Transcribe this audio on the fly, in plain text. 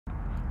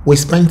We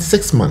spent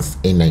 6 months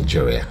in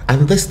Nigeria,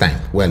 and this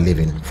time we're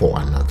leaving for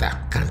another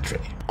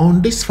country.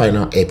 On this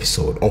final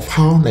episode of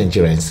How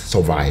Nigerians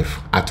Survive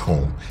at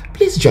Home,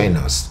 please join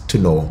us to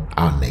know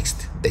our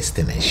next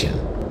destination.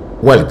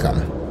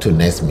 Welcome to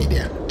NETZ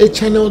Media, a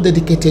channel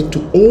dedicated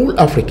to all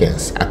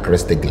Africans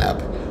across the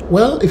globe.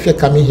 Well, if you're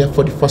coming here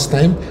for the first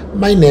time,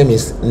 my name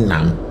is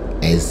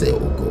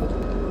NETZ.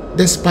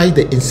 Despite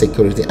the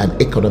insecurity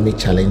and economic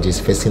challenges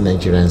facing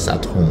Nigerians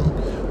at home,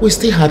 we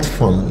still had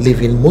fun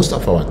living most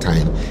of our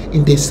time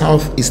in the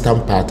southeastern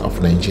part of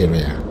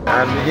Nigeria.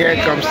 And here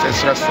comes the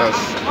thrusters.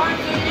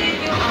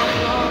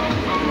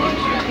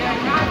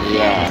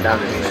 Yeah,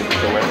 that is it.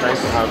 So we're trying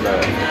to have a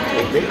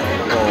date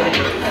or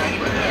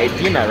a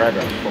dinner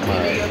rather for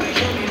my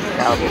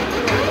travel.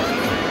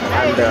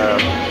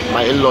 And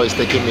my in-law is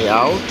taking me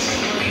out.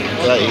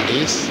 There it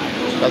is.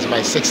 That's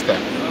my sister,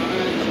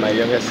 my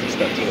younger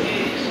sister too.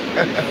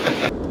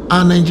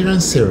 Our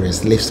Nigerian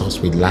series leaves us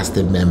with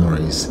lasting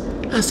memories,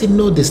 as in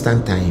no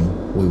distant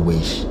time we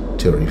wish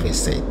to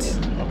revisit.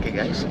 Okay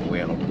guys,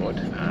 we are on board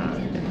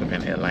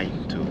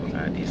ethiopianairline to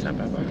Addis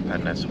Ababa,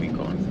 and as we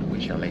go on,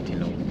 we shall let you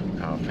know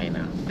our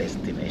final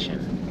destination.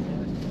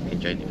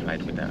 Enjoy the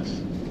flight with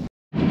us.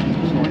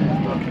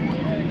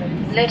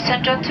 Ladies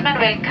and gentlemen,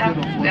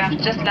 welcome. We have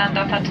just landed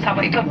at Addis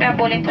Ababa Ethiopia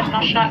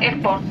International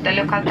Airport. The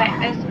local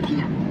time is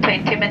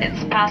 20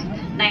 minutes past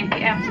 9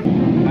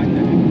 p.m.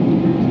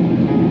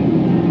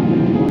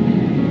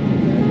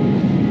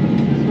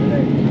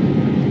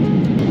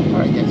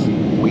 Alright guys,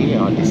 we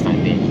are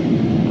descending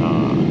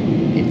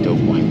into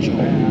Guangzhou.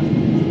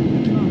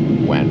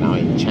 We are now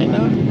in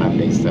China, and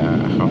this I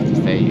have to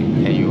tell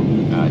you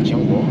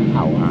Chengguo,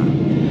 how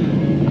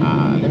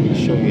let me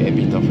show you a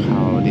bit of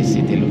how the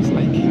city looks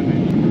like.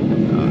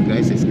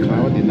 Guys, it's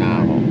cloudy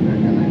now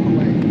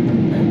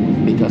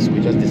because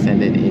we just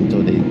descended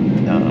into the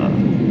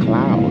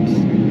clouds.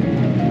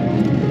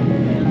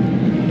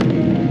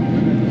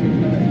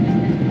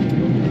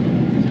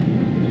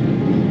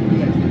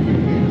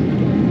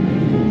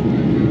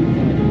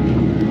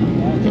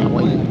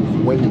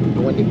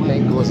 When the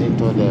plane goes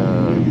into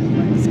the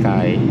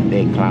sky,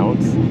 the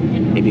clouds,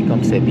 it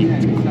becomes a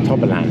bit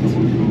turbulent.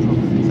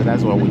 So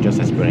that's what we just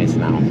experienced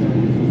now.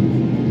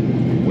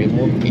 We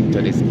moved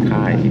into the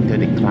sky, into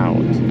the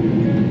clouds,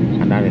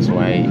 and that is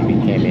why it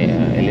became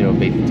a little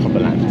bit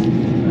turbulent.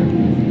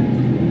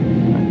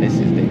 And this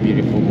is the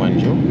beautiful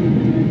Guangzhou.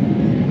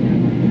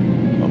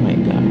 Oh my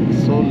God,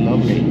 so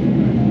lovely.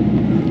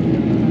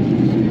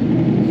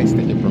 Let's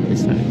take it from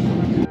this side.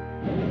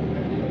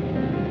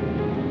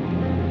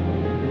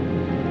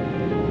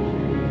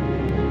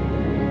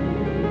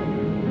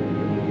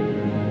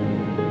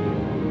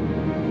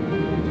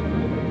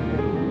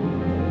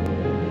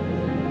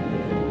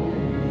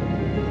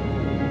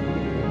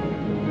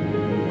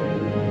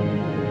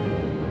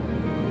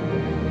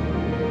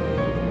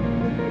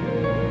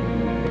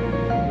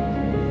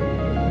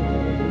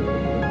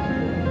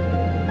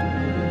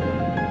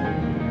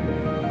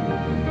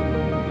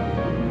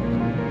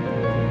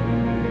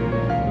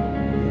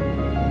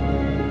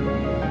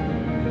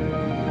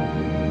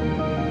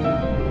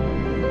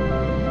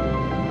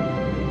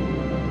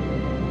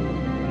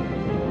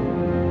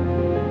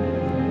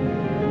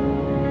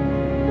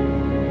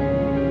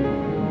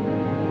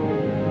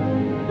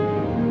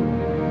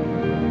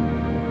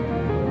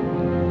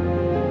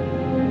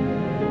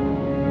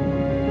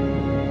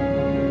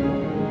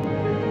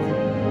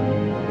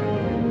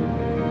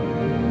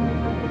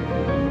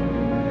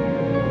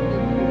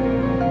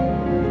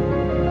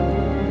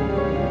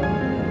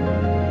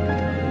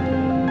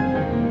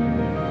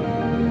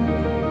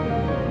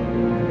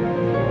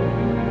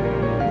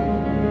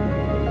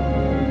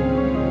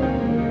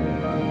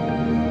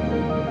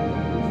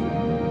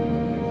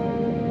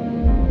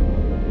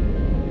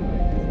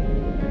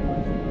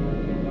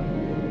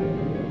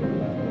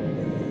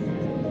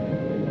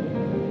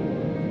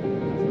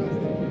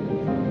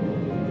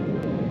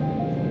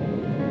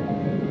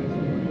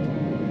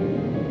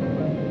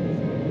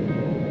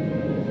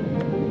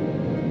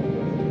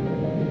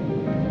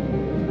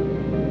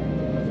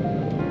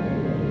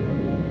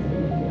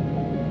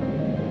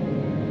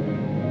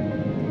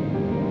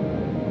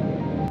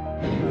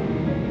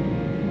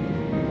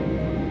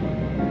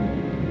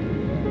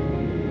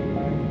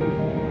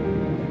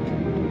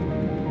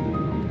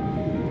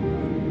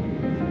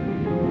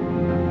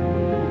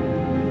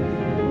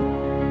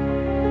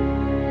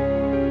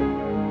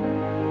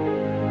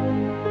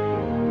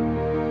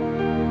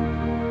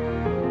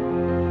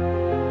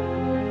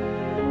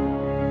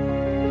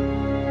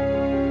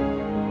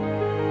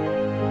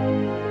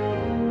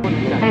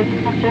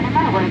 Ladies and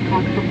gentlemen,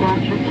 welcome to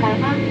Guangzhou,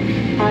 China.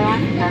 Taiwan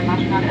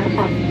International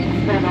Airport.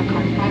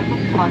 Welcome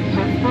service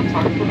concert for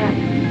 4 p.m.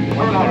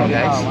 Hello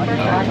guys,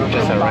 we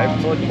just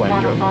arrived in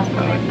Guangzhou,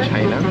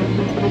 China,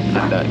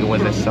 and it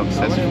was a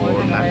successful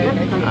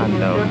landing, and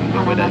the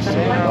weather is so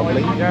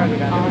lovely. We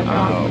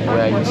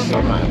are in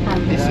summer.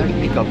 This will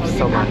become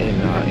summer in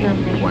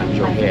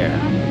Guangzhou here.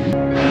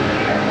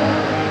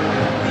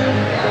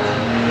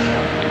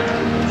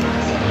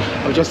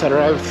 We just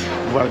arrived in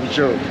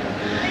Guangzhou.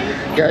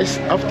 Guys,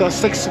 after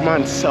 6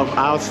 months of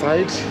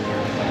outside,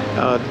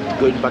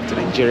 going back to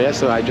Nigeria,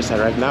 so I just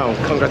arrived now.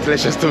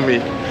 Congratulations to me.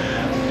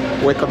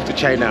 Welcome to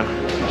China.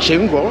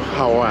 Chingo,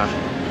 how are?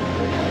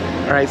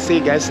 Alright, see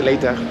you guys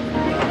later.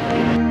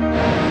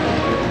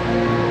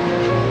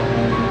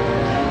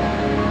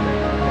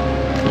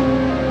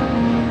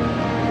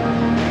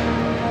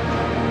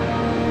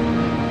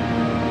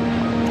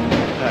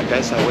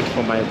 Guys, I wait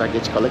for my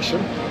baggage collection.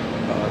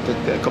 Took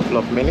a couple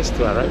of minutes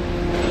to arrive.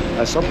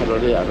 Some had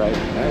already arrived.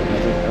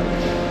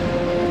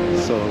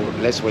 So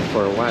let's wait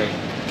for a while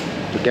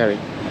to get it.